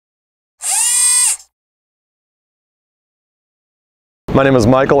My name is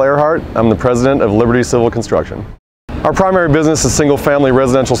Michael Ehrhardt. I'm the president of Liberty Civil Construction. Our primary business is single-family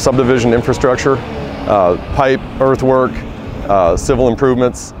residential subdivision infrastructure, pipe, earthwork, civil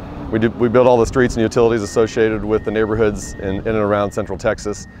improvements. We build all the streets and utilities associated with the neighborhoods in and around Central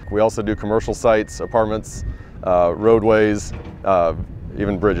Texas. We also do commercial sites, apartments, roadways,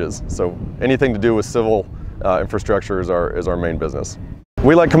 even bridges. So anything to do with civil infrastructure is our main business.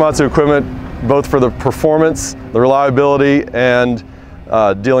 We like Komatsu equipment both for the performance, the reliability, and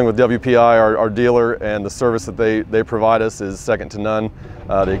dealing with WPI, our dealer, and the service that they provide us is second to none.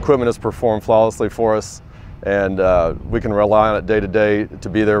 The equipment is performed flawlessly for us, and we can rely on it day to day to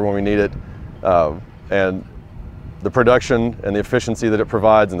be there when we need it. And the production and the efficiency that it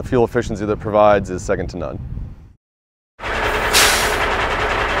provides and the fuel efficiency that it provides is second to none.